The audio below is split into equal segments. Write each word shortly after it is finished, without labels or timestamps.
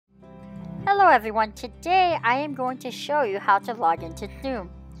Hello everyone, today I am going to show you how to log into Zoom.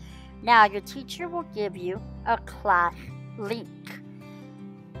 Now your teacher will give you a class link.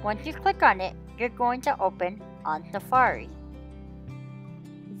 Once you click on it, you're going to open on Safari.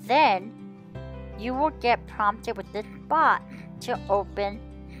 Then you will get prompted with this box to open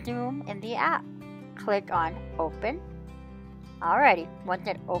Zoom in the app. Click on open. Alrighty, once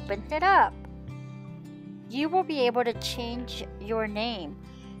it opens it up, you will be able to change your name.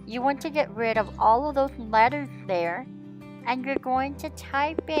 You want to get rid of all of those letters there, and you're going to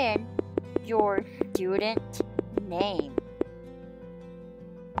type in your student name.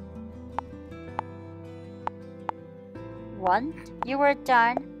 Once you are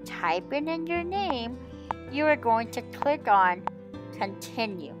done typing in your name, you are going to click on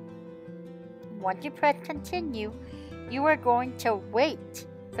continue. Once you press continue, you are going to wait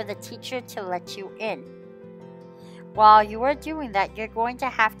for the teacher to let you in. While you are doing that, you're going to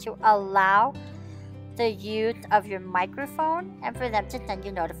have to allow the use of your microphone and for them to send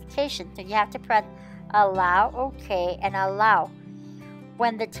you notifications. So you have to press allow, okay, and allow.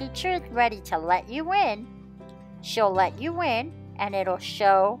 When the teacher is ready to let you in, she'll let you in and it'll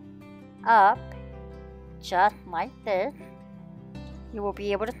show up just like this. You will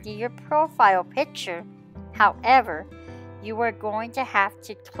be able to see your profile picture. However, you are going to have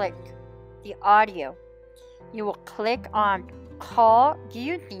to click the audio. You will click on call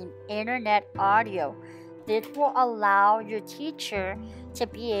using internet audio. This will allow your teacher to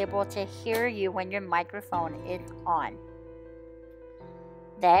be able to hear you when your microphone is on.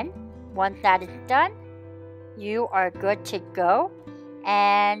 Then, once that is done, you are good to go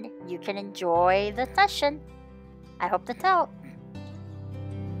and you can enjoy the session. I hope this helped.